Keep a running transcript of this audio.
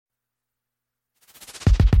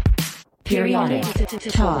Periodic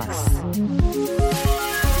Talks.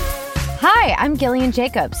 Hi, I'm Gillian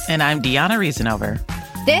Jacobs. And I'm Deanna Reasonover.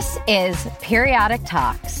 This is Periodic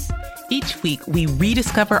Talks. Each week, we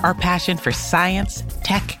rediscover our passion for science,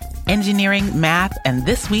 tech, engineering, math, and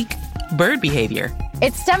this week, bird behavior.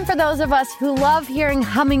 It's STEM for those of us who love hearing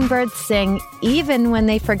hummingbirds sing, even when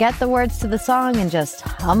they forget the words to the song and just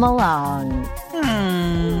hum along.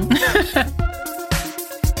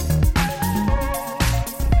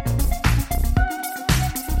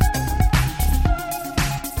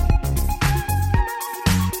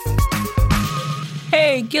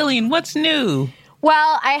 Hey, Gillian, what's new?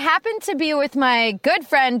 Well, I happened to be with my good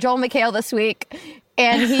friend Joel McHale this week,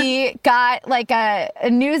 and he got like a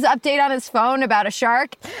news update on his phone about a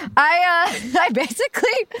shark. I basically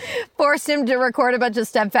forced him to record a bunch of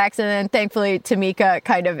STEM facts, and then thankfully Tamika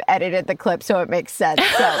kind of edited the clip so it makes sense.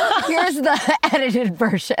 So here's the edited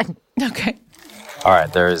version. Okay. All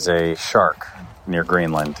right, there is a shark near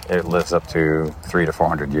Greenland. It lives up to 300 to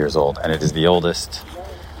 400 years old, and it is the oldest.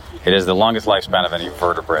 It is the longest lifespan of any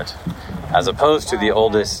vertebrate, as opposed to the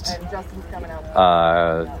oldest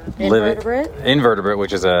invertebrate,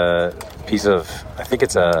 which is a piece of, I think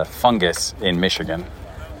it's a fungus in Michigan,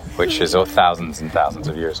 which is thousands and thousands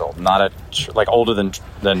of years old. Not older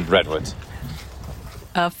than redwoods.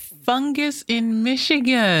 A fungus in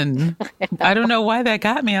Michigan. I don't know why that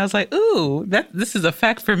got me. I was like, ooh, this is a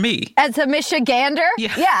fact for me. As a Michigander?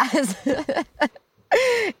 Yeah.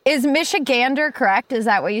 Is Michigander correct? Is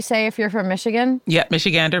that what you say if you're from Michigan? Yeah,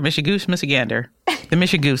 Michigander, Michigoose, Michigander. The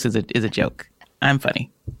Michigoose is a joke. I'm funny.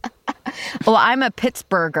 Well, I'm a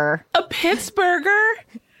Pittsburgher. A Pittsburgher?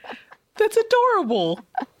 That's adorable.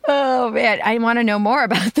 Oh, man. I want to know more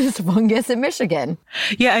about this fungus in Michigan.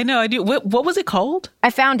 Yeah, I know. I do. What was it called? I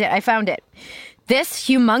found it. This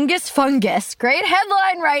humongous fungus, great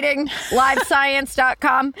headline writing,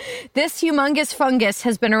 livescience.com. This humongous fungus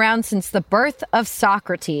has been around since the birth of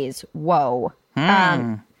Socrates. Whoa.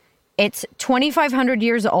 It's 2,500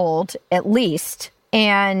 years old, at least,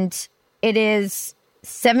 and it is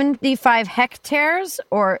 75 hectares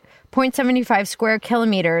or 0.75 square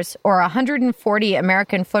kilometers or 140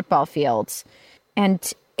 American football fields.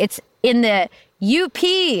 And it's in the UP.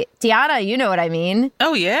 Deanna, you know what I mean.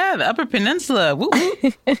 Oh, yeah, the Upper Peninsula. Woo,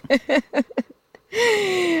 woo.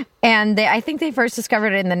 And I think they first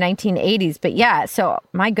discovered it in the 1980s. But yeah, so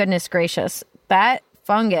my goodness gracious, that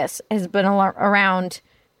fungus has been around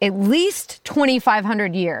at least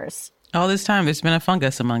 2,500 years. All this time, there's been a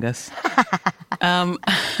fungus among us.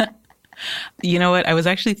 You know what? I was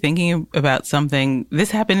actually thinking about something. This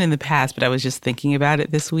happened in the past, but I was just thinking about it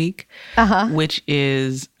this week, which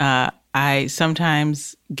is I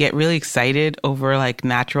sometimes get really excited over like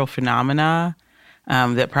natural phenomena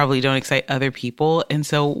that probably don't excite other people. And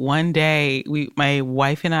so one day, my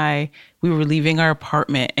wife and I, we were leaving our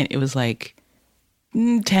apartment, and it was like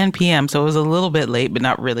 10 p.m. So it was a little bit late, but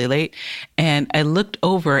not really late. And I looked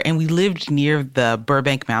over, and we lived near the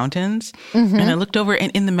Burbank Mountains. Mm-hmm. And I looked over,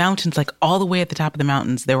 and in the mountains, like all the way at the top of the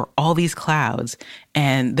mountains, there were all these clouds.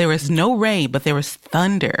 And there was no rain, but there was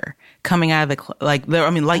thunder coming out of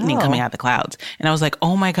lightning coming out of the clouds. And I was like,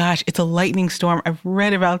 oh my gosh, it's a lightning storm. I've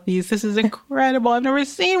read about these. This is incredible. I've never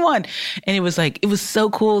seen one. And it was so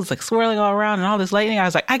cool. It's like swirling all around and all this lightning. I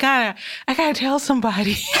was like, I gotta tell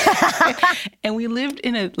somebody. And we lived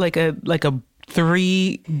in a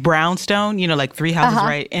 3 brownstone, like 3 houses,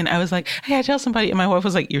 right? And I was like, I gotta tell somebody. And my wife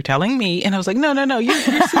was like, you're telling me? And I was like, no, you're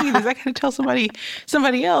seeing this. I gotta tell somebody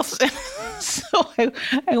else. And so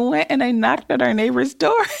I went and I knocked at our neighbor's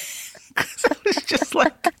door. Because I was just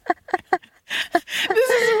like, this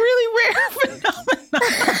is a really rare phenomenon.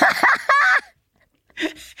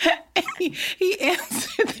 And he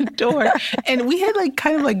answered the door, and we had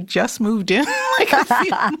just moved in a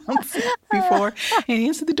few months before. And he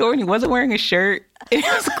answered the door, and he wasn't wearing a shirt. And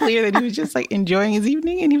it was clear that he was just enjoying his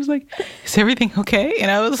evening. And he was like, "Is everything okay?"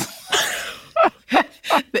 And I was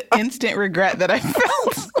the instant regret that I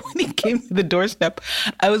felt when he came to the doorstep.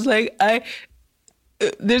 I was like,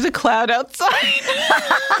 there's a cloud outside.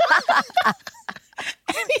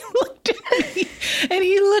 And he looked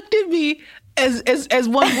at me as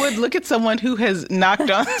one would look at someone who has knocked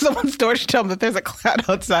on someone's door to tell them that there's a cloud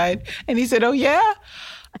outside. And he said, oh, yeah?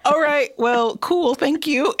 All right. Well, cool. Thank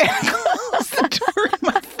you. And closed the door in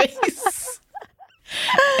my face.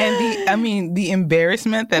 And the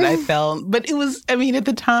embarrassment that I felt, but it was, at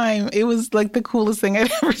the time, it was like the coolest thing I'd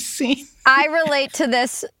ever seen. I relate to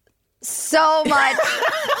this so much.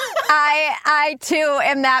 I too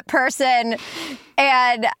am that person.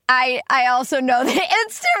 And I also know the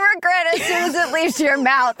instant regret as soon as it leaves your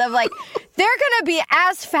mouth of like, they're going to be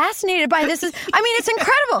as fascinated by this as, I mean, it's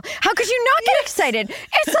incredible. How could you not get excited?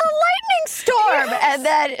 It's a lightning storm. Yes. And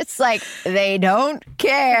then it's like, they don't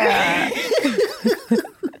care.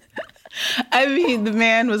 I mean, the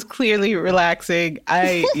man was clearly relaxing.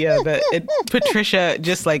 Patricia,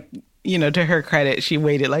 just like, you know, to her credit, she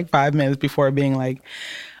waited like 5 minutes before being like,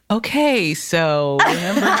 okay, so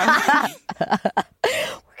remember how... We're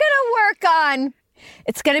going to work on,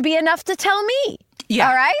 it's going to be enough to tell me. Yeah.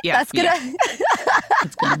 All right? Yeah, That's going to...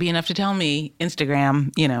 It's going to be enough to tell me.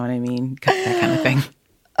 Instagram, you know what I mean? That kind of thing.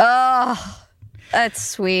 Oh, that's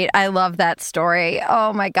sweet. I love that story.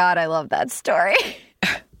 Oh my God, I love that story.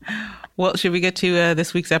 Well, should we get to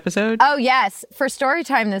this week's episode? Oh, yes. For story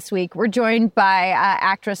time this week, we're joined by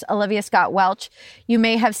actress Olivia Scott Welch. You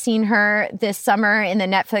may have seen her this summer in the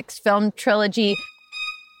Netflix film trilogy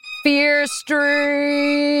Fear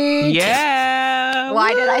Street. Yeah.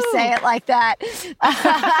 Why did I say it like that?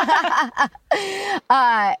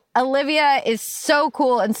 Olivia is so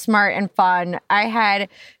cool and smart and fun. I had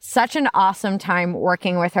such an awesome time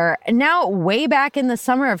working with her. And now way back in the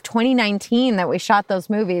summer of 2019 that we shot those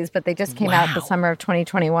movies, but they just came out the summer of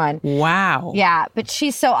 2021. Wow. Yeah, but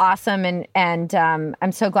she's so awesome. And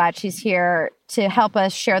I'm so glad she's here to help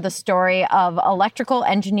us share the story of electrical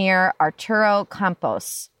engineer Arturo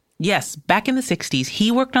Campos. Yes, back in the 60s,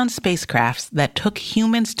 he worked on spacecrafts that took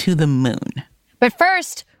humans to the moon. But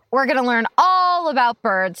first, we're going to learn all about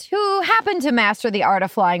birds who happened to master the art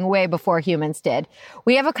of flying way before humans did.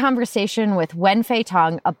 We have a conversation with Wenfei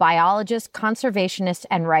Tong, a biologist, conservationist,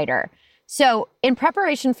 and writer. So in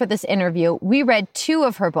preparation for this interview, we read 2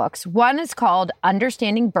 of her books. One is called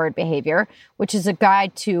Understanding Bird Behavior, which is a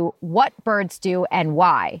guide to what birds do and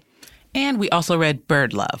why. And we also read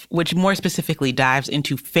Bird Love, which more specifically dives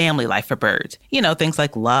into family life for birds. You know, things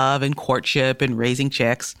like love and courtship and raising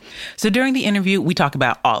chicks. So during the interview, we talk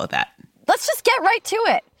about all of that. Let's just get right to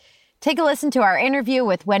it. Take a listen to our interview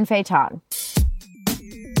with Wenfei Tong.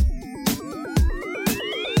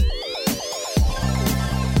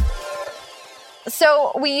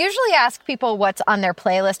 So we usually ask people what's on their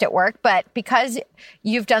playlist at work, but because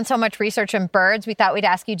you've done so much research on birds, we thought we'd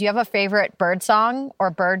ask you, do you have a favorite bird song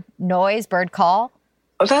or bird noise, bird call?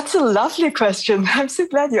 Oh, that's a lovely question. I'm so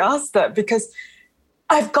glad you asked that because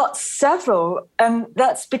I've got several, and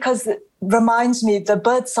that's because it reminds me the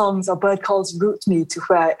bird songs or bird calls root me to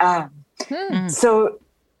where I am. So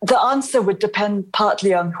the answer would depend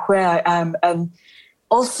partly on where I am and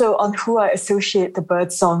also on who I associate the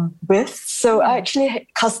bird song with. So I actually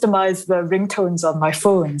customize the ringtones on my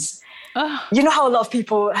phones. You know how a lot of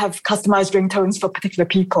people have customized ringtones for particular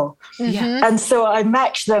people? Mm-hmm. And so I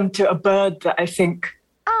match them to a bird that I think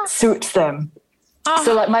suits them.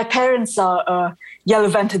 So like my parents are a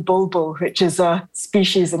yellow-vented bulbul, which is a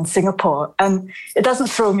species in Singapore. And it doesn't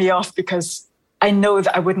throw me off because I know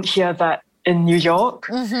that I wouldn't hear that in New York.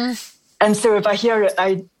 Mm-hmm. And so if I hear it,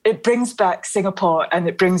 it brings back Singapore and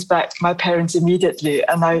it brings back my parents immediately.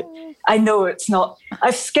 And I know it's not...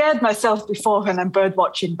 I've scared myself before when I'm bird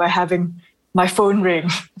watching by having my phone ring.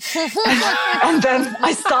 and then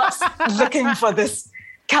I start looking for this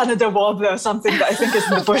Canada warbler or something that I think is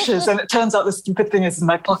in the bushes. And it turns out the stupid thing is in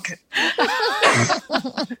my pocket.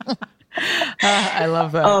 I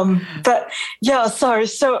love that. But yeah, sorry.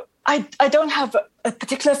 So I don't have a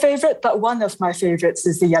particular favorite, but one of my favorites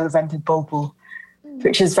is the yellow-vented bulbul,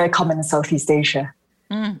 which is very common in Southeast Asia.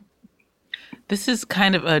 This is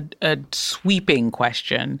kind of a sweeping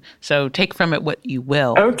question, so take from it what you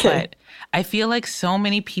will. Okay. But I feel like so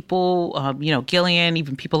many people, Gillian,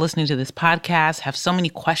 even people listening to this podcast, have so many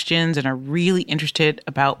questions and are really interested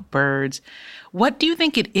about birds. What do you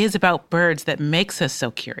think it is about birds that makes us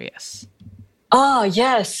so curious?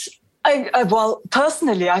 Yes. Well,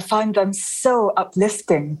 personally, I find them so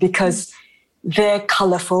uplifting because they're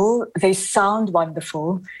colorful, they sound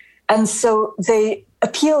wonderful, and so they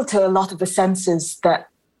appeal to a lot of the senses that,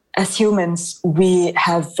 as humans, we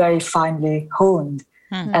have very finely honed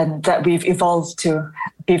and that we've evolved to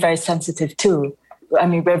be very sensitive to. I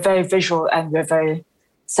mean, we're very visual and we're very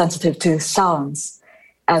sensitive to sounds,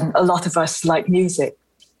 and a lot of us like music.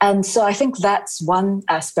 And so I think that's one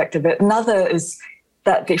aspect of it. Another is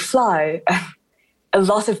that they fly. A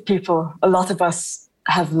lot of us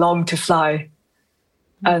have longed to fly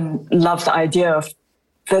and love the idea of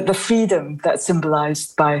the freedom that's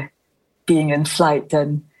symbolized by being in flight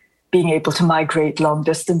and being able to migrate long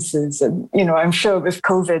distances. And, I'm sure with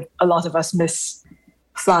COVID, a lot of us miss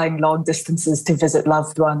flying long distances to visit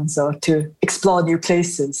loved ones or to explore new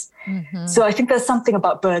places. Mm-hmm. So I think there's something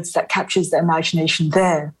about birds that captures the imagination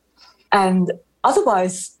there. And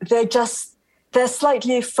otherwise, they're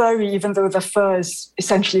slightly furry, even though the fur is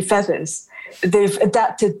essentially feathers. They've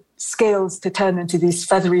adapted scales to turn into these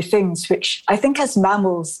feathery things, which I think as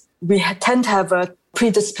mammals, we tend to have a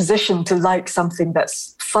predisposition to like something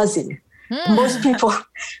that's fuzzy. Most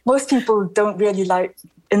people don't really like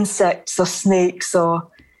insects or snakes, or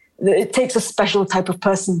it takes a special type of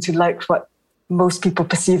person to like what most people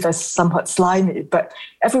perceive as somewhat slimy. But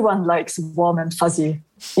everyone likes warm and fuzzy,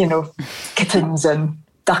 kittens and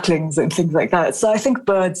ducklings and things like that. So I think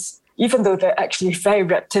birds, even though they're actually very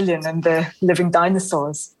reptilian and they're living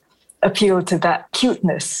dinosaurs, appeal to that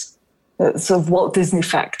cuteness, sort of Walt Disney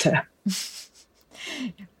factor.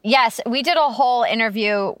 Yes, we did a whole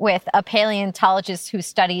interview with a paleontologist who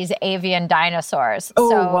studies avian dinosaurs. Oh,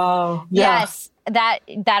 so, wow. Yeah. Yes,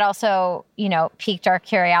 that also, piqued our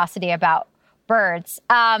curiosity about birds.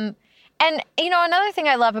 And, another thing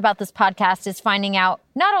I love about this podcast is finding out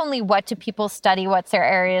not only what do people study, what's their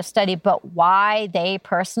area of study, but why they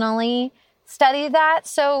personally study that.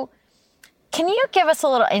 So can you give us a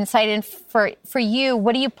little insight in for you,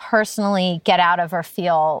 what do you personally get out of or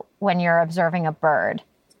feel when you're observing a bird?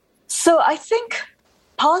 So I think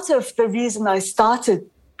part of the reason I started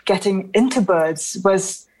getting into birds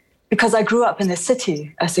was because I grew up in a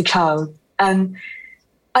city as a child, and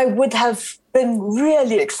I would have been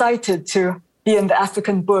really excited to be in the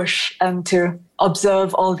African bush and to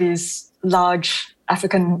observe all these large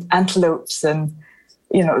African antelopes and,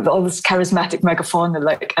 all this charismatic megafauna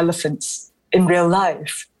like elephants in real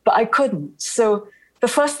life. But I couldn't. So the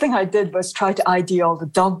first thing I did was try to ID all the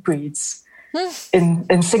dog breeds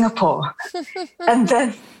in Singapore. And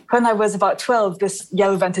then when I was about 12, this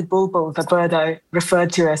yellow-vented bulbul, the bird I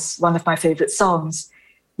referred to as one of my favorite songs,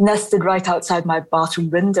 nested right outside my bathroom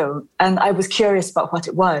window. And I was curious about what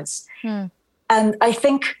it was. And I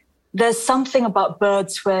think there's something about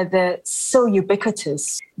birds where they're so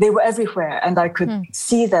ubiquitous. They were everywhere, and I could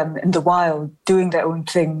see them in the wild, doing their own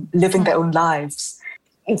thing, living their own lives.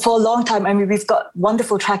 And for a long time, we've got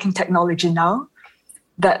wonderful tracking technology now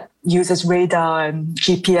that uses radar and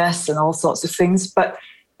GPS and all sorts of things. But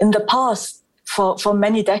in the past, for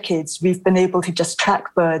many decades, we've been able to just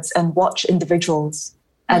track birds and watch individuals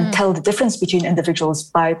and tell the difference between individuals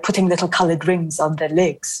by putting little colored rings on their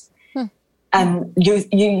legs. And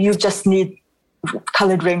you just need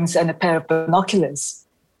colored rings and a pair of binoculars,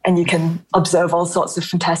 and you can observe all sorts of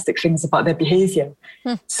fantastic things about their behavior.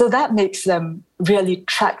 So that makes them really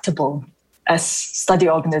tractable as study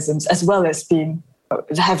organisms, as well as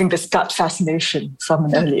having this gut fascination from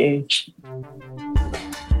an early age.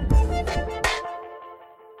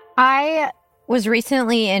 I was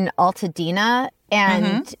recently in Altadena,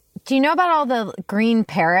 and do you know about all the green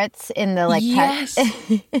parrots in the Yes.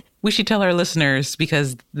 We should tell our listeners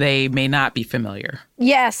because they may not be familiar.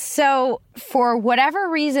 Yes. So for whatever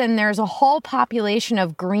reason, there's a whole population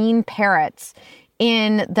of green parrots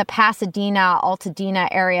in the Pasadena, Altadena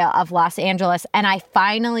area of Los Angeles. And I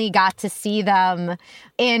finally got to see them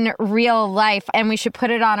in real life. And we should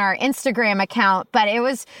put it on our Instagram account. But it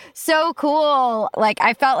was so cool.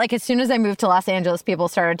 I felt like as soon as I moved to Los Angeles, people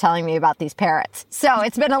started telling me about these parrots. So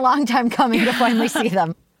it's been a long time coming to finally see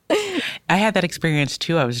them. I had that experience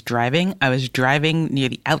too. I was driving near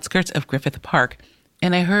the outskirts of Griffith Park,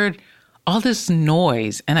 and I heard all this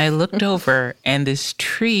noise. And I looked over, and this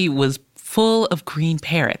tree was full of green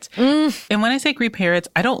parrots. And when I say green parrots,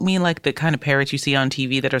 I don't mean like the kind of parrots you see on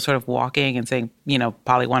TV that are sort of walking and saying,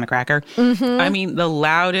 Polly, want a cracker? I mean the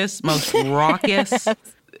loudest, most raucous.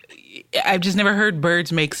 I've just never heard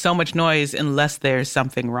birds make so much noise unless there's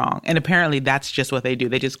something wrong. And apparently that's just what they do.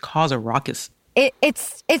 They just cause a ruckus.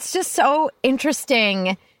 It's just so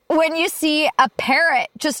interesting when you see a parrot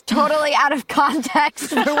just totally out of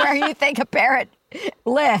context for where you think a parrot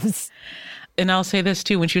lives. And I'll say this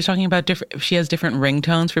too, when she was talking about she has different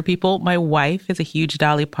ringtones for people. My wife is a huge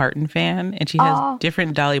Dolly Parton fan, and she has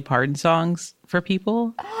different Dolly Parton songs for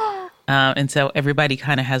people. And so everybody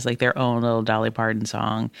kind of has like their own little Dolly Parton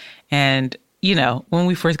song. And, when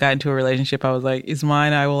we first got into a relationship, I was like, is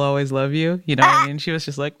mine I Will Always Love You? You know what I mean? She was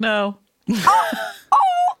just like, no.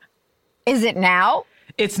 Is it now?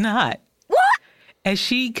 It's not. What? As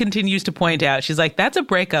she continues to point out, she's like, that's a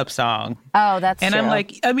breakup song. Oh, that's and true. I'm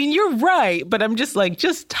like, you're right. But I'm just like,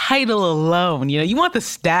 just title alone. You want the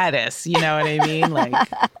status. You know what I mean? Like,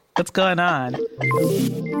 what's going on?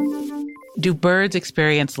 Do birds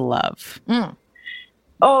experience love?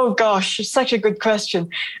 Oh, gosh, such a good question.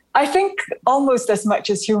 I think almost as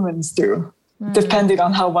much as humans do, depending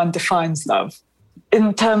on how one defines love.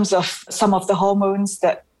 in terms of some of the hormones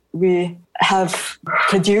that we have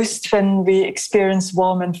produced when we experience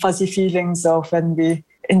warm and fuzzy feelings, or when we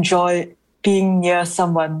enjoy being near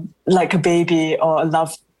someone like a baby or a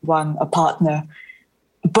loved one, a partner.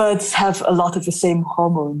 Birds have a lot of the same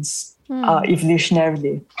hormones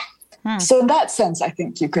evolutionarily. So in that sense, I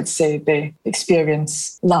think you could say they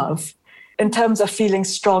experience love. In terms of feeling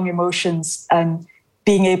strong emotions and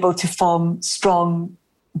being able to form strong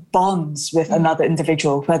bonds with another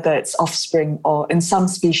individual, whether it's offspring or, in some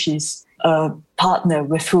species, a partner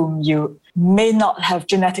with whom you may not have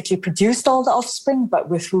genetically produced all the offspring, but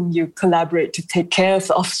with whom you collaborate to take care of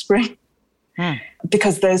the offspring,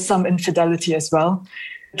 because there's some infidelity as well.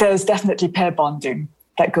 There's definitely pair bonding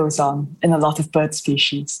that goes on in a lot of bird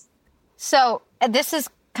species. So this is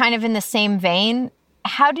kind of in the same vein.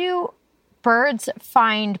 How do birds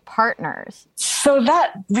find partners? So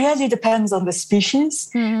that really depends on the species.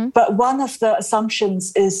 But one of the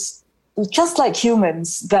assumptions is, just like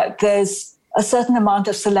humans, that there's a certain amount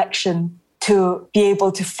of selection to be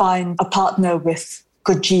able to find a partner with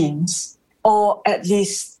good genes, or at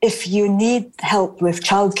least, if you need help with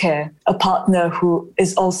childcare, a partner who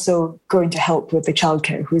is also going to help with the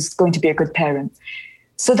childcare, who's going to be a good parent.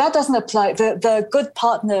 So that doesn't apply. The good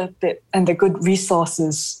partner bit and the good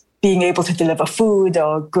resources, being able to deliver food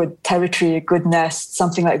or good territory, good nest,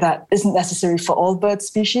 something like that, isn't necessary for all bird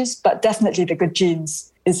species, but definitely the good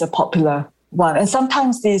genes is a popular one. And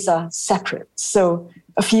sometimes these are separate. So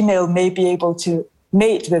a female may be able to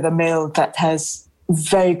mate with a male that has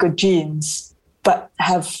very good genes, but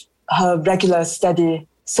have her regular, steady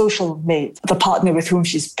social mate, the partner with whom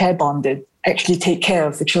she's pair bonded, actually take care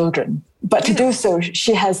of the children. But to do so,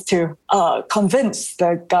 she has to convince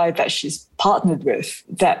the guy that she's partnered with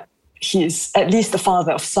that he's at least the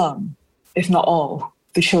father of some, if not all,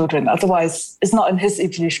 the children. Otherwise, it's not in his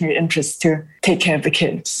evolutionary interest to take care of the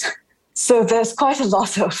kids. So there's quite a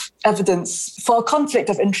lot of evidence for a conflict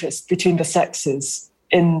of interest between the sexes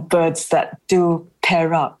in birds that do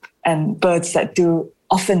pair up, and birds that do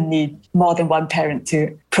often need more than one parent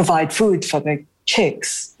to provide food for the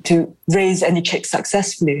chicks, to raise any chicks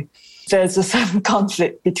successfully. There's a certain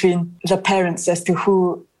conflict between the parents as to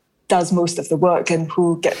who does most of the work and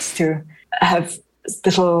who gets to have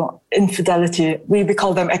little infidelity. We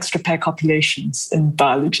call them extra pair copulations in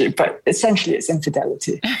biology, but essentially it's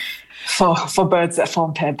infidelity for birds that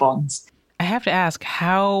form pair bonds. I have to ask,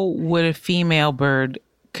 how would a female bird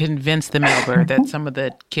convince the male bird that some of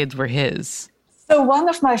the kids were his? So one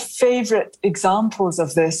of my favorite examples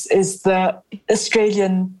of this is the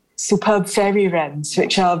Australian superb fairy wrens,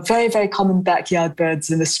 which are very, very common backyard birds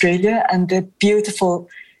in Australia. And they're beautiful.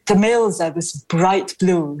 The males are this bright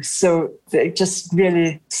blue, so they're just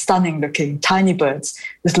really stunning looking, tiny birds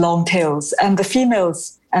with long tails. And the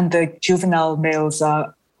females and the juvenile males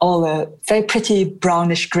are all a very pretty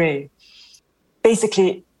brownish grey.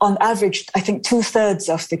 Basically, on average, I think 2/3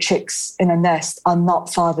 of the chicks in a nest are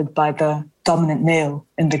not fathered by the dominant male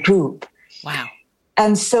in the group. Wow.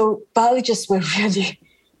 And so biologists were really a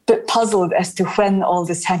bit puzzled as to when all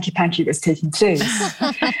this hanky-panky was taking place.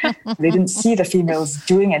 They didn't see the females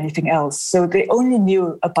doing anything else. So they only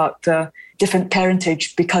knew about the different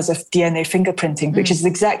parentage because of DNA fingerprinting, which is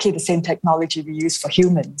exactly the same technology we use for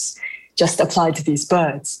humans, just applied to these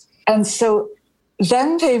birds. And so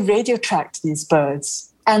then they radio tracked these birds.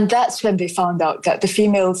 And that's when they found out that the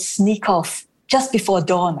females sneak off just before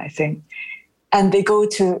dawn, I think. And they go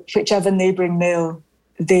to whichever neighboring male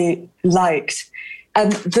they liked.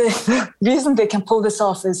 And the reason they can pull this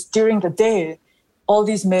off is during the day, all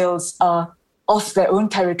these males are off their own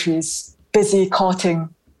territories, busy courting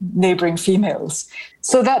neighboring females.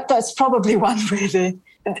 So that's probably one way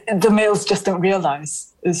the males just don't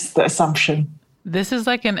realize, is the assumption. This is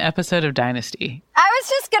like an episode of Dynasty. I was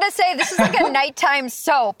just going to say, this is like a nighttime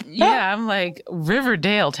soap. Yeah, I'm like,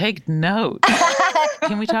 Riverdale, take note.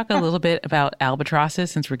 Can we talk a little bit about albatrosses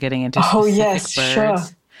since we're getting into specific birds? Sure.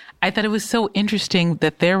 I thought it was so interesting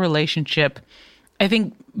that their relationship, I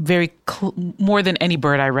think more than any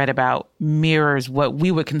bird I read about, mirrors what we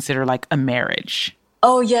would consider like a marriage.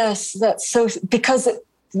 Oh, yes. That's so, because it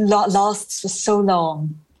lasts for so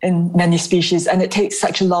long in many species, and it takes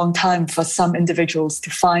such a long time for some individuals to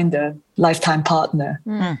find a lifetime partner.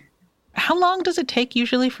 How long does it take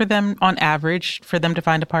usually for them, on average, for them to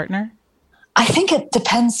find a partner? I think it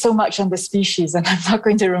depends so much on the species, and I'm not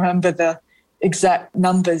going to remember the exact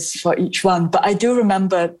numbers for each one, but I do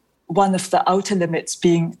remember one of the outer limits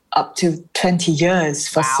being up to 20 years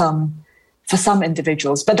for some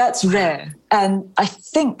individuals, but that's rare. And I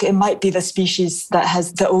think it might be the species that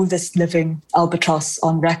has the oldest living albatross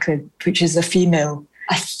on record, which is a female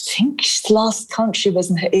I think last count she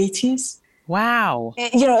was in her 80s. Wow.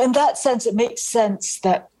 In that sense, it makes sense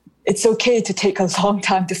that it's okay to take a long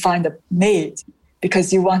time to find a mate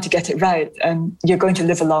because you want to get it right and you're going to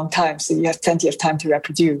live a long time, so you have plenty of time to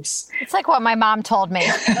reproduce. It's like what my mom told me.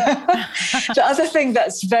 The other thing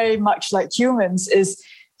that's very much like humans is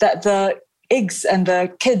that the eggs and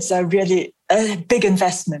the kids are really a big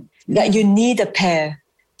investment, that you need a pair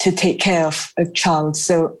to take care of a child.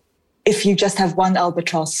 So if you just have one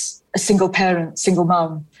albatross, a single parent, single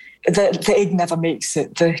mom, the egg never makes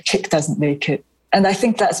it, the chick doesn't make it. And I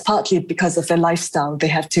think that's partly because of their lifestyle. They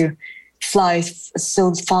have to fly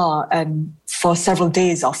so far and for several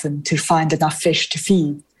days often to find enough fish to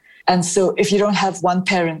feed. And so if you don't have one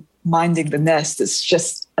parent minding the nest, it's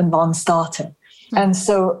just a non-starter. And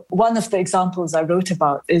so one of the examples I wrote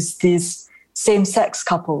about is these same-sex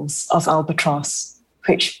couples of albatross,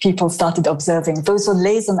 which people started observing. Those were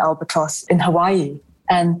Laysan albatross in Hawaii.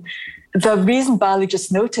 And the reason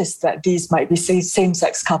biologists noticed that these might be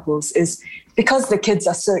same-sex couples is because the kids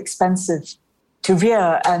are so expensive to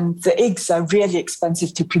rear and the eggs are really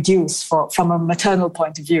expensive to produce from a maternal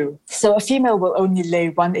point of view. So a female will only lay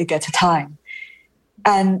one egg at a time.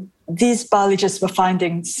 And these biologists were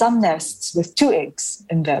finding some nests with 2 eggs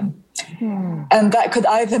in them. And that could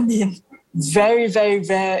either mean very, very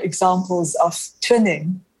rare examples of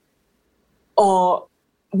twinning, or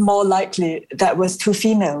more likely that was 2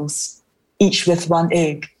 females, each with 1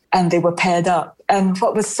 egg, and they were paired up. And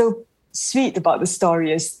what was so sweet about the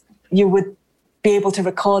story is you would be able to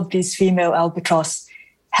record these female albatross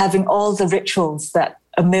having all the rituals that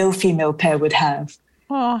a male-female pair would have.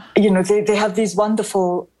 Oh. They have these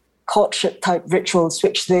wonderful courtship-type rituals,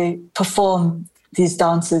 which they perform these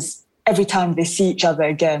dances every time they see each other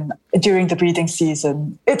again during the breeding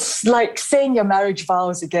season. It's like saying your marriage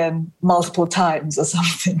vows again multiple times or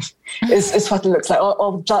something, is what it looks like,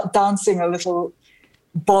 or dancing a little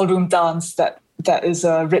ballroom dance that is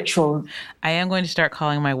a ritual. I am going to start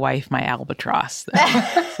calling my wife my albatross,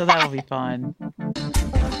 so that'll be fun.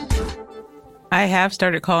 I have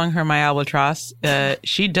started calling her my albatross.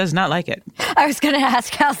 She does not like it. I was going to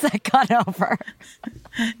ask, how's that gone over?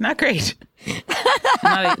 Not great.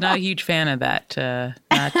 Not a huge fan of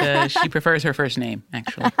that. She prefers her first name,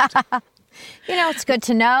 actually. It's good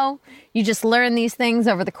to know. You just learn these things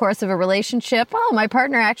over the course of a relationship. Oh, my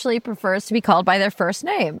partner actually prefers to be called by their first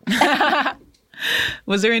name.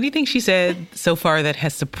 Was there anything she said so far that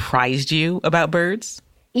has surprised you about birds?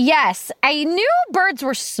 Yes. I knew birds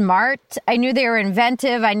were smart. I knew they were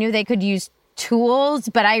inventive. I knew they could use tools,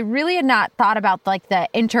 but I really had not thought about the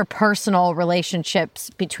interpersonal relationships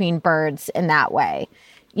between birds in that way.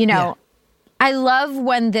 I love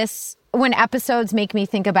when episodes make me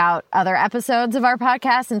think about other episodes of our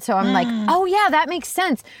podcast. And so I'm like, oh yeah, that makes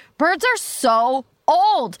sense. Birds are so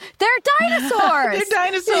old. They're dinosaurs. They're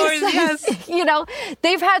dinosaurs, yes.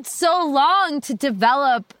 They've had so long to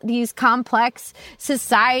develop these complex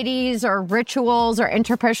societies or rituals or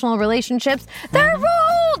interpersonal relationships. They're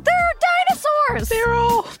old. They're dinosaurs.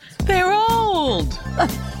 They're old.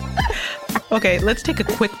 Okay, let's take a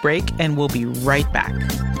quick break and we'll be right back.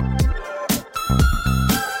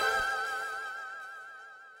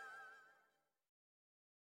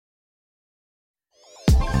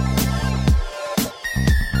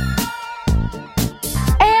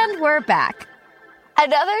 We're back.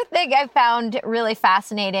 Another thing I found really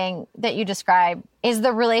fascinating that you describe is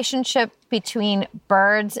the relationship between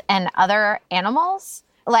birds and other animals.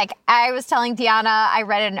 Like I was telling Diana, I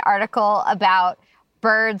read an article about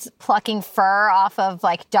birds plucking fur off of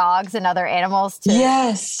dogs and other animals to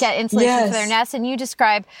get insulation for their nests. And you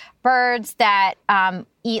describe birds that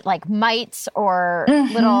eat mites or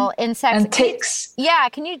little insects. And ticks.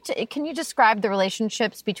 Can you describe the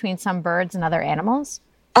relationships between some birds and other animals?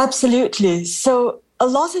 Absolutely. So a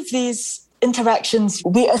lot of these interactions,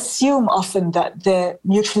 we assume often that they're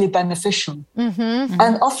mutually beneficial.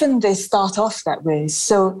 And often they start off that way.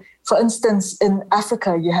 So, for instance, in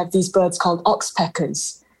Africa, you have these birds called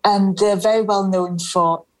oxpeckers, and they're very well known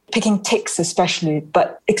for picking ticks especially,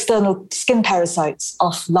 but external skin parasites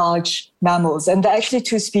of large mammals. And there are actually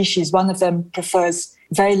 2 species. One of them prefers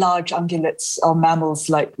very large ungulates or mammals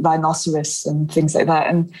like rhinoceros and things like that.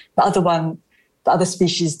 And the other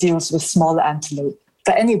species deals with smaller antelope.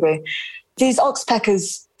 But anyway, these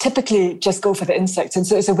oxpeckers typically just go for the insects. And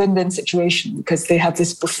so it's a win-win situation because they have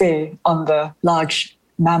this buffet on the large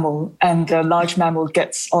mammal and the large mammal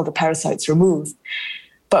gets all the parasites removed.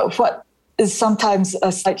 But what is sometimes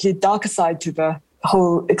a slightly darker side to the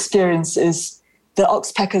whole experience is the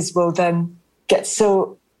oxpeckers will then get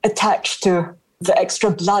so attached to the extra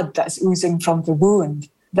blood that's oozing from the wound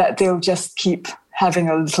that they'll just keep having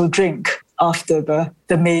a little drink after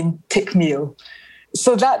the main tick meal.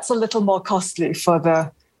 So that's a little more costly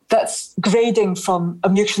that's grading from a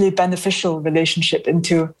mutually beneficial relationship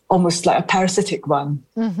into almost like a parasitic one.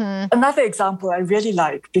 Mm-hmm. Another example I really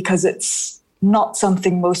like, because it's not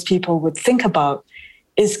something most people would think about,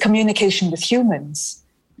 is communication with humans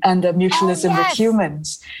and the mutualism with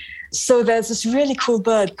humans. So there's this really cool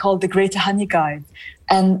bird called the greater honey guide.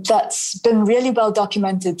 And that's been really well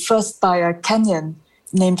documented, first by a Kenyan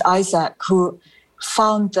named Isaac, who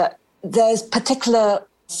found that there's particular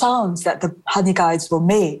sounds that the honey guides will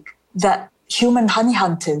make that human honey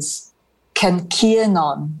hunters can key in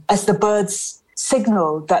on as the birds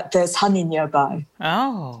signal that there's honey nearby.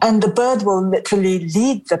 Oh. And the bird will literally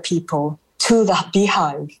lead the people to the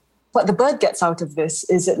beehive. What the bird gets out of this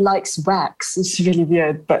is it likes wax. It's really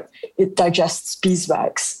weird, but it digests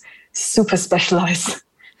beeswax. Super specialized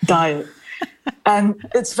diet. And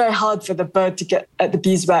it's very hard for the bird to get at the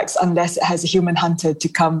beeswax unless it has a human hunter to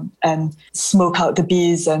come and smoke out the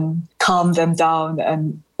bees and calm them down.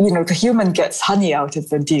 And, the human gets honey out of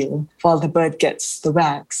the deal while the bird gets the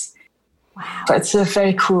wax. Wow. But it's a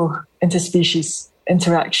very cool interspecies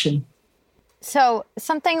interaction. So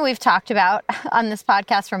something we've talked about on this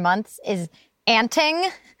podcast for months is anting.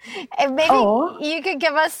 And maybe you could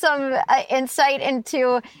give us some insight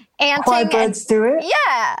into anting. Why birds do it?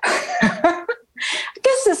 Yeah. I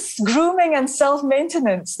guess it's grooming and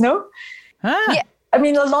self-maintenance, no? Huh. Yeah. I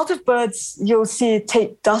mean, a lot of birds you'll see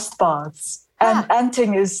take dust baths. And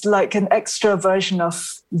anting is like an extra version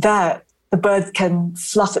of that. The bird can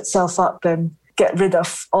fluff itself up and get rid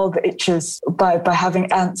of all the itches by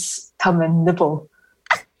having ants come and nibble.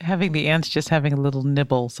 Having the ants just having a little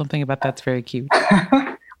nibble, something about that's very cute.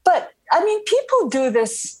 But, I mean, people do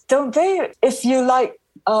this, don't they? If you like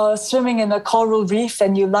swimming in a coral reef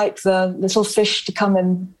and you like the little fish to come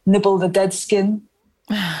and nibble the dead skin.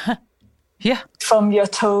 Yeah. From your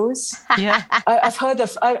toes. Yeah.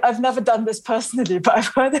 I've never done this personally, but I've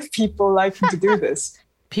heard of people liking to do this.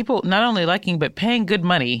 People not only liking, but paying good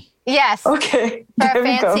money. Yes. Okay. For a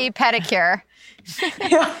fancy pedicure.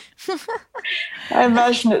 Yeah. I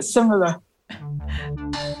imagine it's similar.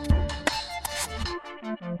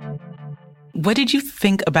 What did you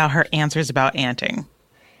think about her answers about anting?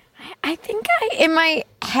 I think in my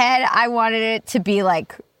head, I wanted it to be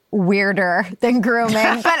like weirder than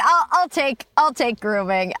grooming, but I'll take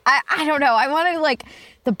grooming. I don't know. I wanted like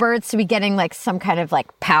the birds to be getting like some kind of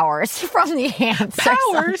like powers from the ants.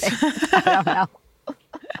 Powers? I don't know.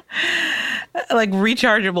 Like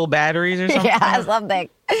rechargeable batteries or something? Yeah,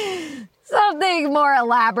 something more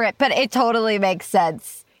elaborate, but it totally makes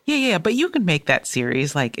sense. Yeah. But you can make that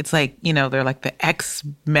series. Like, it's like, they're like the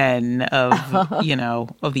X-Men of,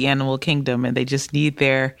 of the animal kingdom, and they just need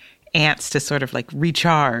their ants to sort of like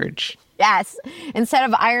recharge. Yes. Instead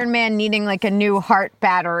of Iron Man needing like a new heart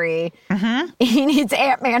battery, he needs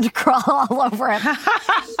Ant-Man to crawl all over him.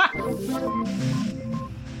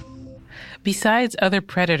 Besides other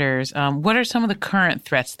predators, what are some of the current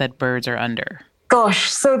threats that birds are under? Gosh,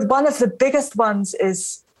 so one of the biggest ones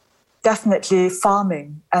is definitely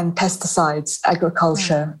farming and pesticides,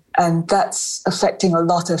 agriculture. And that's affecting a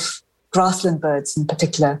lot of grassland birds in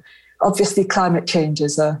particular. Obviously, climate change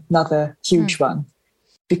is another huge one,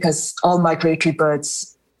 because all migratory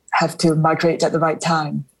birds have to migrate at the right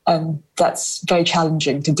time. And that's very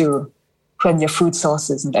challenging to do when your food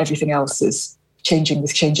sources and everything else is changing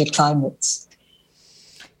with changing climates.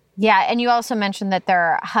 Yeah, and you also mentioned that there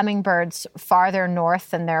are hummingbirds farther north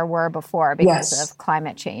than there were before because of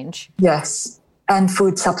climate change. Yes, and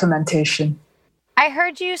food supplementation. I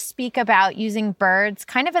heard you speak about using birds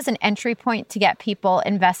kind of as an entry point to get people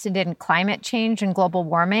invested in climate change and global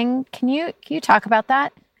warming. Can you talk about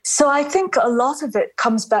that? So I think a lot of it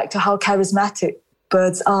comes back to how charismatic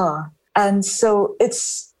birds are. And so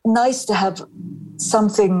it's nice to have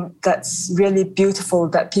something that's really beautiful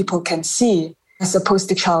that people can see as a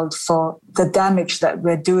poster child for the damage that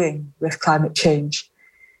we're doing with climate change.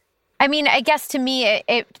 I mean, I guess to me,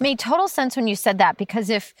 it made total sense when you said that, because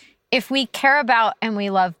if we care about and we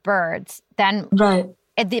love birds, then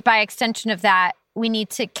by extension of that, we need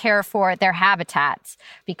to care for their habitats,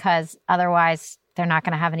 because otherwise they're not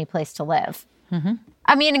going to have any place to live. Mm-hmm.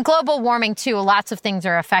 I mean, in global warming, too, lots of things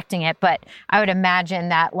are affecting it, but I would imagine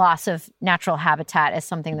that loss of natural habitat is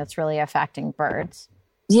something that's really affecting birds.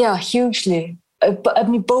 Yeah, hugely. But I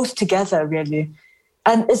mean, both together, really.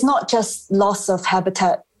 And it's not just loss of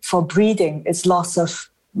habitat for breeding, it's loss of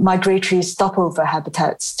migratory stopover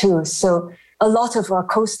habitats too. So a lot of our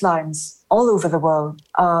coastlines all over the world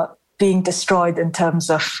are being destroyed in terms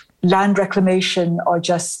of land reclamation or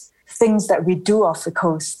just things that we do off the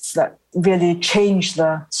coasts that really change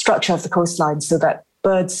the structure of the coastline so that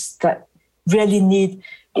birds that really need,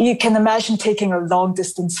 you can imagine taking a long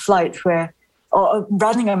distance flight or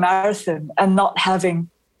running a marathon and not having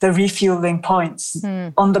the refueling points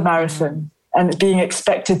on the marathon and being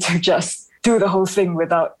expected to just do the whole thing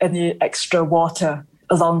without any extra water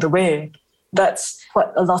along the way. That's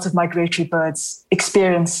what a lot of migratory birds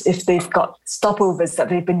experience if they've got stopovers that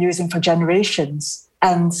they've been using for generations.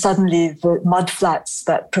 And suddenly the mud flats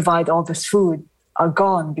that provide all this food are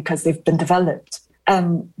gone because they've been developed.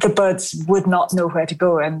 And the birds would not know where to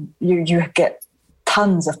go. And you get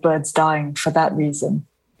tons of birds dying for that reason.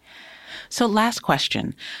 So last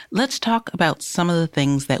question. Let's talk about some of the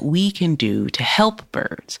things that we can do to help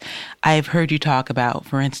birds. I've heard you talk about,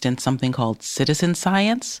 for instance, something called citizen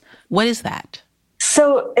science. What is that?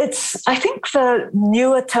 So I think the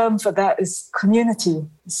newer term for that is community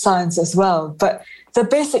science as well. But the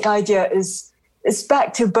basic idea is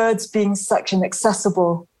back to birds being such an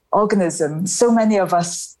accessible organism. So many of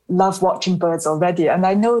us love watching birds already. And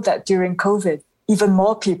I know that during COVID, even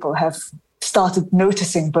more people have started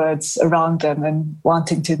noticing birds around them and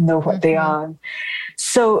wanting to know what they are.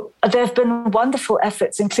 So there have been wonderful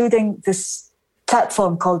efforts, including this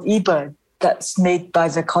platform called eBird that's made by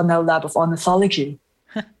the Cornell Lab of Ornithology,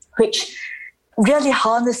 which really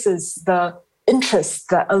harnesses the interest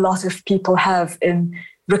that a lot of people have in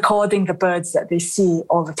recording the birds that they see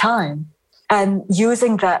all the time and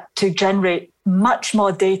using that to generate much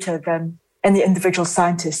more data than any individual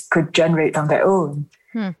scientist could generate on their own.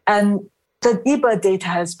 And the eBird data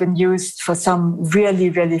has been used for some really,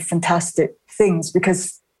 really fantastic things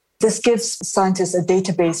because this gives scientists a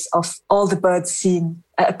database of all the birds seen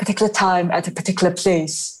at a particular time at a particular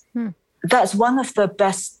place. That's one of the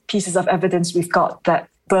best pieces of evidence we've got that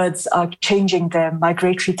birds are changing their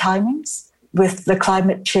migratory timings with the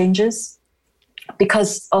climate changes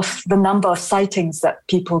because of the number of sightings that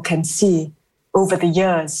people can see over the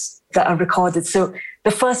years that are recorded. So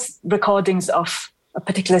the first recordings of a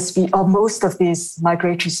particular species, or most of these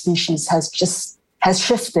migratory species, has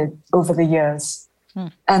shifted over the years.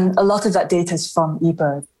 And a lot of that data is from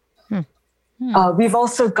eBird. We've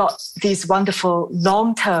also got these wonderful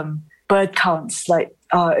long-term bird counts. Like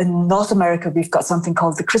in North America, we've got something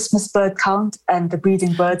called the Christmas bird count and the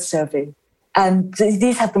breeding bird survey. And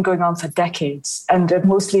these have been going on for decades, and they're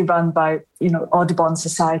mostly run by, Audubon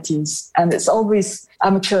societies. And it's always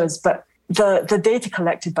amateurs, but the data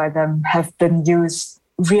collected by them have been used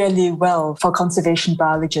really well by conservation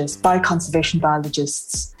biologists.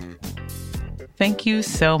 Thank you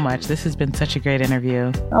so much. This has been such a great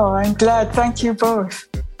interview. Oh, I'm glad. Thank you both.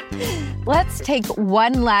 Let's take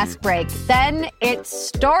one last break. Then it's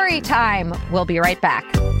story time. We'll be right back.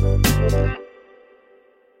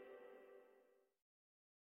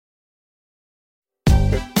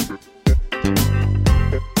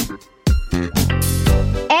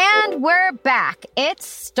 We're back. It's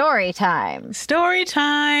story time. Story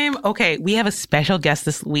time. Okay, we have a special guest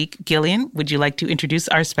this week. Gillian, would you like to introduce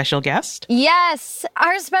our special guest? Yes,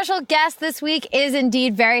 our special guest this week is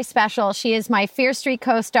indeed very special. She is my Fear Street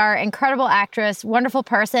co-star, incredible actress, wonderful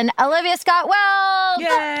person, Olivia Scott Wells.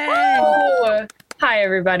 Yay! Oh, hi,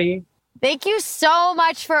 everybody. Thank you so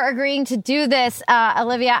much for agreeing to do this,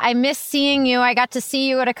 Olivia. I miss seeing you. I got to see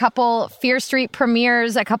you at a couple Fear Street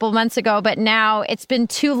premieres a couple months ago, but now it's been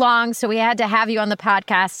too long, so we had to have you on the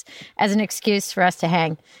podcast as an excuse for us to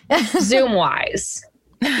hang. Zoom-wise.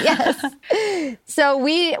 Yes. So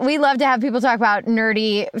we love to have people talk about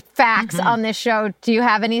nerdy facts on this show. Do you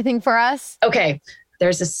have anything for us? Okay.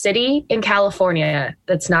 There's a city in California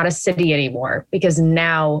that's not a city anymore because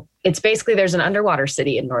now it's basically there's an underwater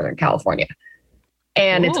city in Northern California.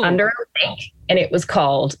 And it's under a lake. And it was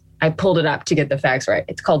called, I pulled it up to get the facts right.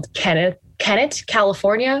 It's called Kennett,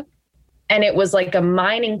 California. And it was like a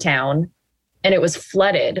mining town. And it was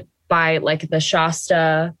flooded by like the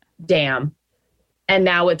Shasta Dam. And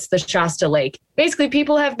now it's the Shasta Lake. Basically,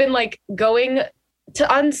 people have been like going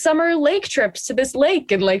on summer lake trips to this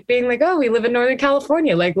lake and like being like, oh, we live in Northern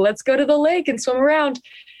California. Like, let's go to the lake and swim around.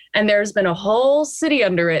 And there's been a whole city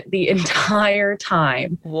under it the entire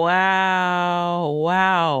time. Wow.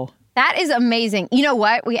 That is amazing. You know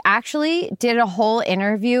what? We actually did a whole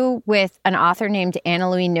interview with an author named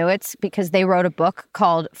Anna Louie Newitz because they wrote a book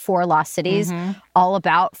called 4 Lost Cities, all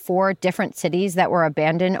about 4 different cities that were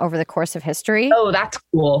abandoned over the course of history. Oh, that's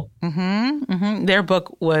cool. Their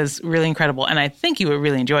book was really incredible, and I think you would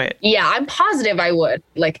really enjoy it. Yeah, I'm positive I would.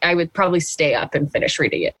 Like, I would probably stay up and finish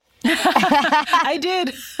reading it. I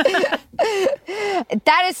did.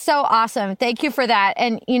 That is so awesome. Thank you for that.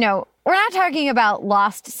 And, you know, we're not talking about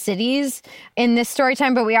lost cities in this story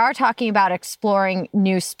time, but we are talking about exploring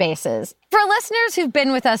new spaces. For listeners who've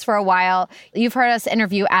been with us for a while, you've heard us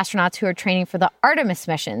interview astronauts who are training for the Artemis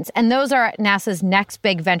missions, and those are NASA's next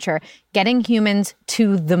big venture, getting humans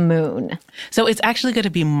to the moon. So it's actually going to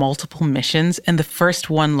be multiple missions, and the first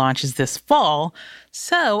one launches this fall.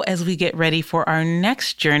 So as we get ready for our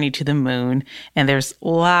next journey to the moon, and there's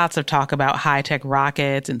lots of talk about high-tech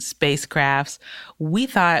rockets and spacecrafts, we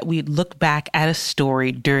thought we'd look back at a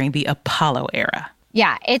story during the Apollo era.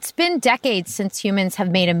 Yeah, it's been decades since humans have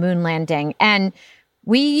made a moon landing, and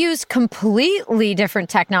we used completely different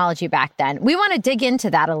technology back then. We want to dig into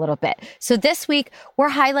that a little bit. So this week,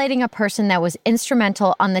 we're highlighting a person that was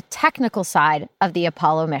instrumental on the technical side of the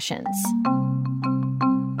Apollo missions.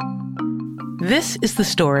 This is the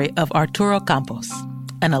story of Arturo Campos,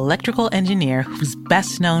 an electrical engineer who's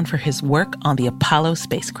best known for his work on the Apollo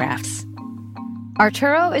spacecrafts.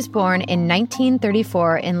 Arturo is born in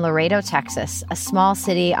 1934 in Laredo, Texas, a small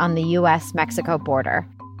city on the U.S.-Mexico border.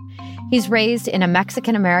 He's raised in a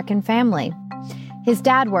Mexican-American family. His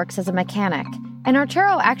dad works as a mechanic, and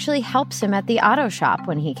Arturo actually helps him at the auto shop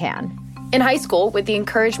when he can. In high school, with the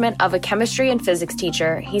encouragement of a chemistry and physics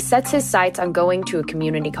teacher, he sets his sights on going to a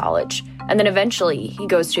community college, and then eventually he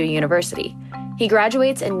goes to a university. He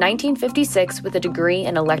graduates in 1956 with a degree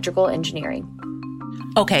in electrical engineering.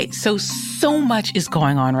 Okay, so much is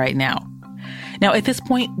going on right now. Now, at this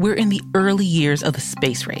point, we're in the early years of the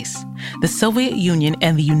space race. The Soviet Union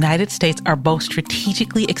and the United States are both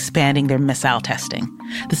strategically expanding their missile testing.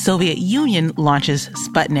 The Soviet Union launches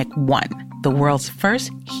Sputnik 1, the world's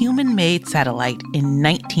first human-made satellite, in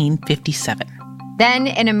 1957. Then,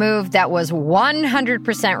 in a move that was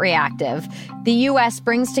 100% reactive, the U.S.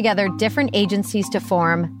 brings together different agencies to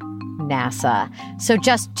form NASA. So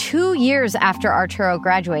just 2 years after Arturo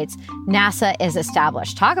graduates, NASA is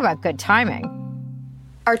established. Talk about good timing.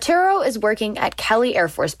 Arturo is working at Kelly Air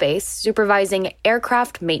Force Base, supervising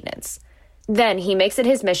aircraft maintenance. Then he makes it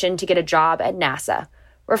his mission to get a job at NASA.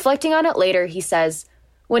 Reflecting on it later, he says,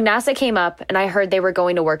 "When NASA came up and I heard they were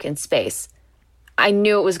going to work in space, I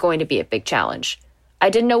knew it was going to be a big challenge. I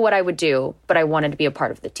didn't know what I would do, but I wanted to be a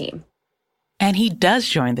part of the team." And he does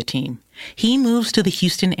join the team. He moves to the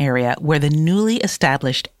Houston area where the newly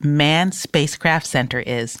established Manned Spacecraft Center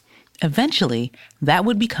is. Eventually, that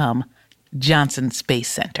would become Johnson Space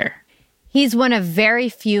Center. He's one of very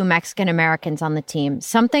few Mexican Americans on the team,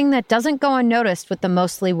 something that doesn't go unnoticed with the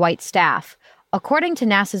mostly white staff. According to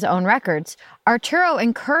NASA's own records, Arturo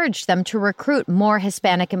encouraged them to recruit more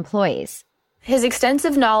Hispanic employees. His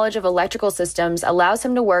extensive knowledge of electrical systems allows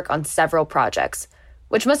him to work on several projects,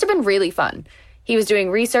 which must have been really fun. He was doing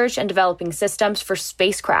research and developing systems for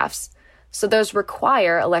spacecrafts. So those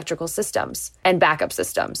require electrical systems and backup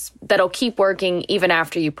systems that'll keep working even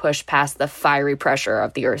after you push past the fiery pressure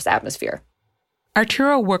of the Earth's atmosphere.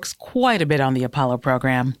 Arturo works quite a bit on the Apollo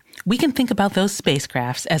program. We can think about those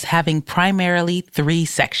spacecrafts as having primarily 3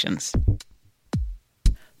 sections.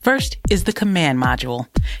 First is the command module.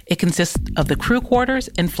 It consists of the crew quarters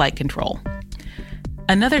and flight control.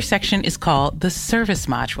 Another section is called the service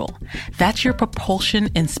module. That's your propulsion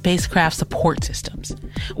and spacecraft support systems,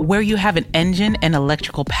 where you have an engine and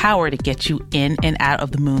electrical power to get you in and out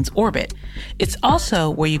of the moon's orbit. It's also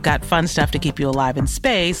where you've got fun stuff to keep you alive in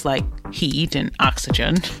space, like heat and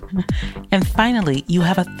oxygen. And finally, you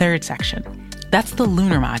have a third section. That's the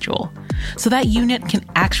lunar module. So that unit can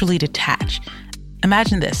actually detach.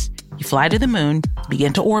 Imagine this. You fly to the moon,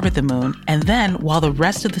 begin to orbit the moon, and then while the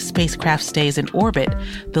rest of the spacecraft stays in orbit,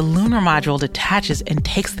 the lunar module detaches and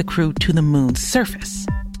takes the crew to the moon's surface.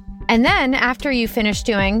 And then after you finish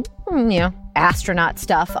doing, astronaut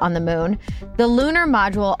stuff on the moon, the lunar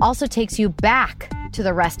module also takes you back to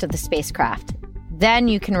the rest of the spacecraft. Then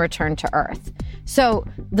you can return to Earth. So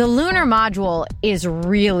the lunar module is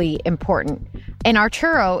really important, and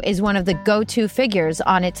Arturo is one of the go-to figures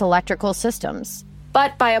on its electrical systems.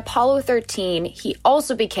 But by Apollo 13, he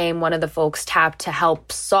also became one of the folks tapped to help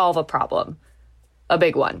solve a problem. A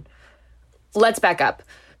big one. Let's back up.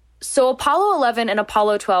 So Apollo 11 and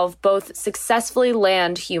Apollo 12 both successfully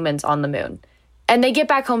land humans on the moon, and they get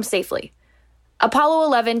back home safely. Apollo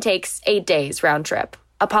 11 takes 8 days round trip.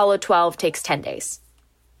 Apollo 12 takes 10 days.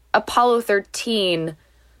 Apollo 13,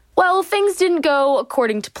 well, things didn't go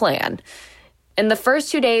according to plan. In the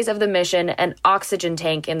first 2 days of the mission, an oxygen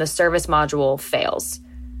tank in the service module fails.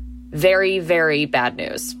 Very, very bad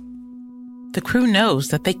news. The crew knows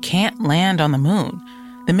that they can't land on the moon.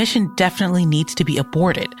 The mission definitely needs to be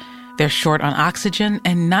aborted. They're short on oxygen,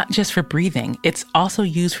 and not just for breathing. It's also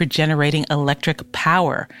used for generating electric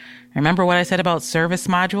power. Remember what I said about service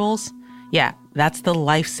modules? Yeah, that's the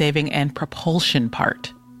life-saving and propulsion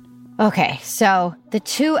part. Okay, so the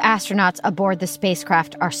 2 astronauts aboard the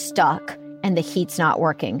spacecraft are stuck and the heat's not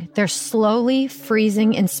working. They're slowly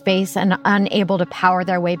freezing in space and unable to power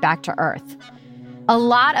their way back to Earth. A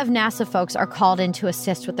lot of NASA folks are called in to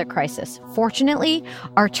assist with the crisis. Fortunately,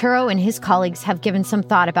 Arturo and his colleagues have given some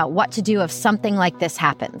thought about what to do if something like this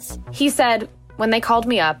happens. He said, "When they called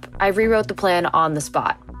me up, I rewrote the plan on the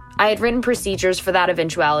spot. I had written procedures for that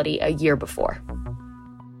eventuality a year before."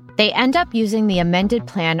 They end up using the amended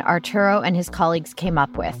plan Arturo and his colleagues came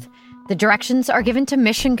up with. The directions are given to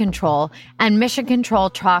Mission Control, and Mission Control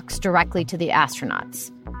talks directly to the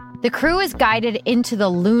astronauts. The crew is guided into the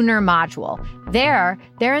lunar module. There,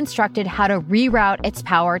 they're instructed how to reroute its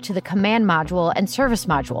power to the command module and service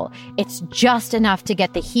module. It's just enough to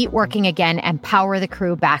get the heat working again and power the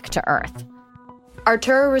crew back to Earth.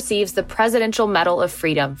 Arturo receives the Presidential Medal of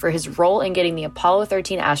Freedom for his role in getting the Apollo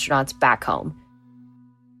 13 astronauts back home.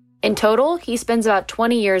 In total, he spends about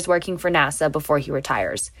 20 years working for NASA before he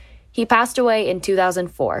retires. He passed away in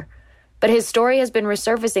 2004, but his story has been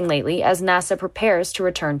resurfacing lately as NASA prepares to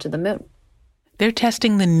return to the moon. They're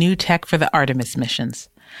testing the new tech for the Artemis missions.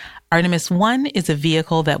 Artemis 1 is a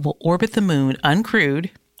vehicle that will orbit the moon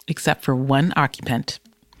uncrewed, except for one occupant,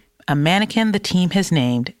 a mannequin the team has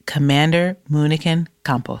named Commander Moonican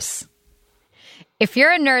Campos. If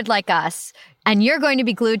you're a nerd like us, and you're going to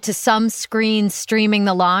be glued to some screen streaming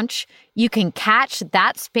the launch, you can catch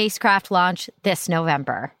that spacecraft launch this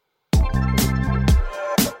November.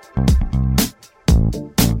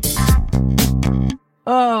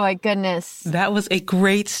 Oh, my goodness. That was a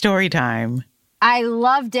great story time. I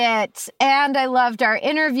loved it. And I loved our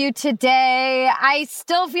interview today. I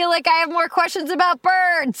still feel like I have more questions about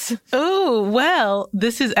birds. Oh, well,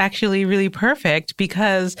 this is actually really perfect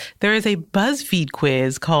because there is a BuzzFeed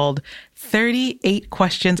quiz called 38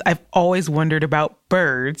 Questions I've Always Wondered About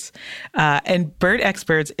Birds. And bird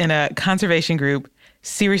experts in a conservation group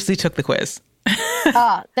seriously took the quiz.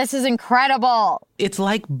 Oh, this is incredible. It's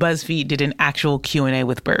like BuzzFeed did an actual Q&A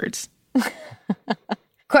with birds.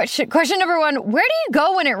 Question number 1, where do you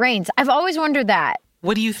go when it rains? I've always wondered that.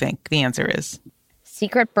 What do you think the answer is?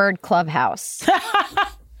 Secret Bird Clubhouse.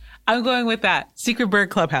 I'm going with that. Secret Bird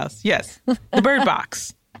Clubhouse. Yes. The bird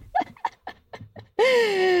box.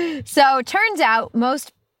 So turns out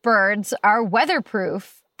most birds are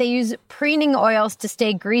weatherproof. They use preening oils to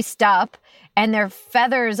stay greased up, and their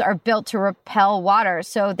feathers are built to repel water,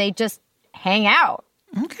 so they just hang out.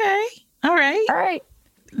 Okay. All right.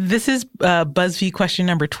 This is BuzzFeed question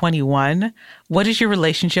number 21. What is your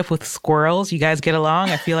relationship with squirrels? You guys get along?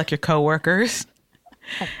 I feel like you're coworkers.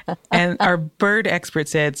 And our bird expert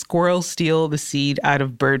said squirrels steal the seed out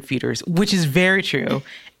of bird feeders, which is very true.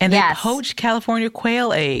 And they poach California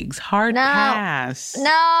quail eggs. Hard pass.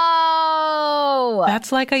 No.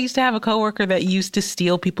 That's like I used to have a coworker that used to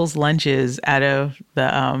steal people's lunches out of the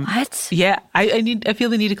What? Yeah, I feel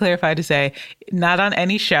the need to clarify to say not on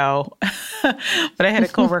any show, but I had a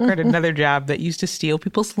coworker at another job that used to steal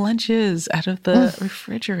people's lunches out of the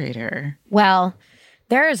refrigerator. Well,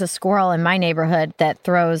 there is a squirrel in my neighborhood that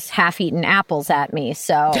throws half-eaten apples at me.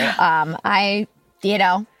 So I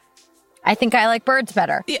think I like birds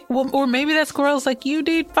better. Yeah, well, or maybe that squirrel's like, you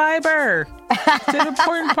need fiber. It's an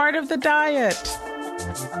important part of the diet.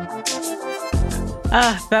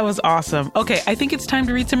 That was awesome. Okay, I think it's time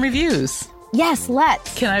to read some reviews. Yes,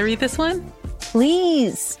 let's. Can I read this one?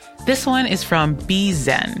 Please. This one is from B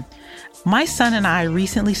Zen. My son and I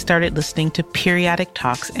recently started listening to Periodic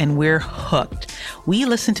Talks, and we're hooked. We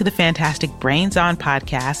listened to the fantastic Brains On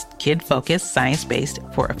podcast, kid-focused, science-based,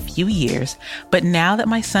 for a few years. But now that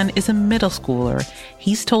my son is a middle schooler,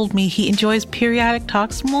 he's told me he enjoys Periodic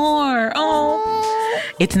Talks more. Oh,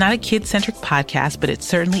 it's not a kid-centric podcast, but it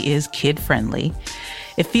certainly is kid-friendly.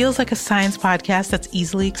 It feels like a science podcast that's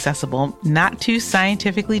easily accessible, not too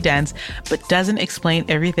scientifically dense, but doesn't explain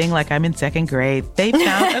everything like I'm in second grade. They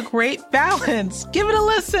found a great balance. Give it a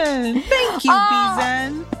listen. Thank you,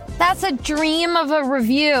 Bizen. That's a dream of a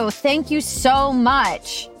review. Thank you so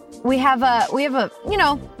much. We have a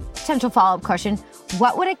potential follow-up question.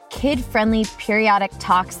 What would a kid-friendly Periodic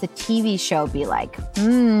Talks, the TV show, be like?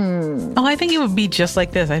 Oh, I think it would be just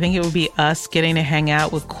like this. I think it would be us getting to hang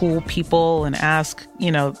out with cool people and ask,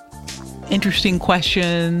 interesting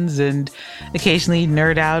questions and occasionally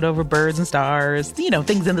nerd out over birds and stars,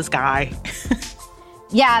 things in the sky.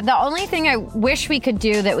 Yeah, the only thing I wish we could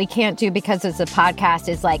do that we can't do because it's a podcast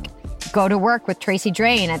is like go to work with Tracy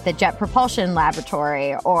Drain at the Jet Propulsion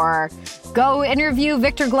Laboratory or go interview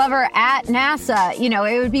Victor Glover at NASA.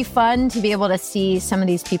 It would be fun to be able to see some of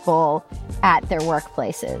these people at their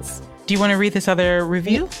workplaces. Do you want to read this other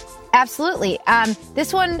review? Absolutely.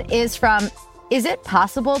 This one is from Is It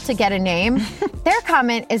Possible to Get a Name? Their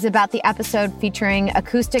comment is about the episode featuring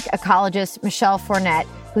acoustic ecologist Michelle Fournette,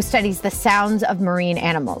 who studies the sounds of marine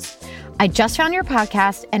animals. I just found your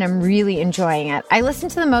podcast and I'm really enjoying it. I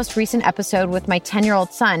listened to the most recent episode with my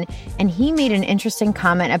 10-year-old son, and he made an interesting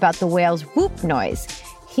comment about the whale's whoop noise.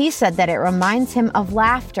 He said that it reminds him of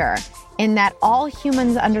laughter, in that all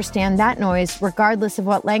humans understand that noise regardless of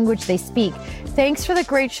what language they speak. Thanks for the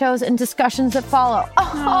great shows and discussions that follow.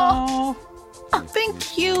 Oh,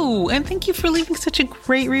 thank you. And thank you for leaving such a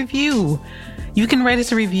great review. You can write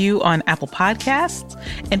us a review on Apple Podcasts.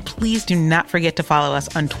 And please do not forget to follow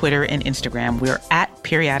us on Twitter and Instagram. We're at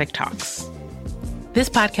Periodic Talks. This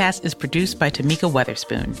podcast is produced by Tamika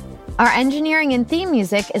Weatherspoon. Our engineering and theme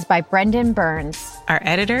music is by Brendan Burns. Our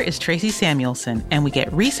editor is Tracy Samuelson, and we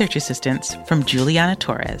get research assistance from Juliana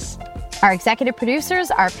Torres. Our executive producers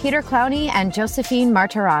are Peter Clowney and Josephine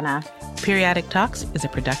Martirana. Periodic Talks is a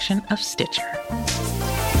production of Stitcher.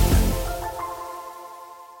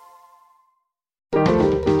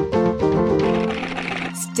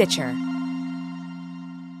 Stitcher.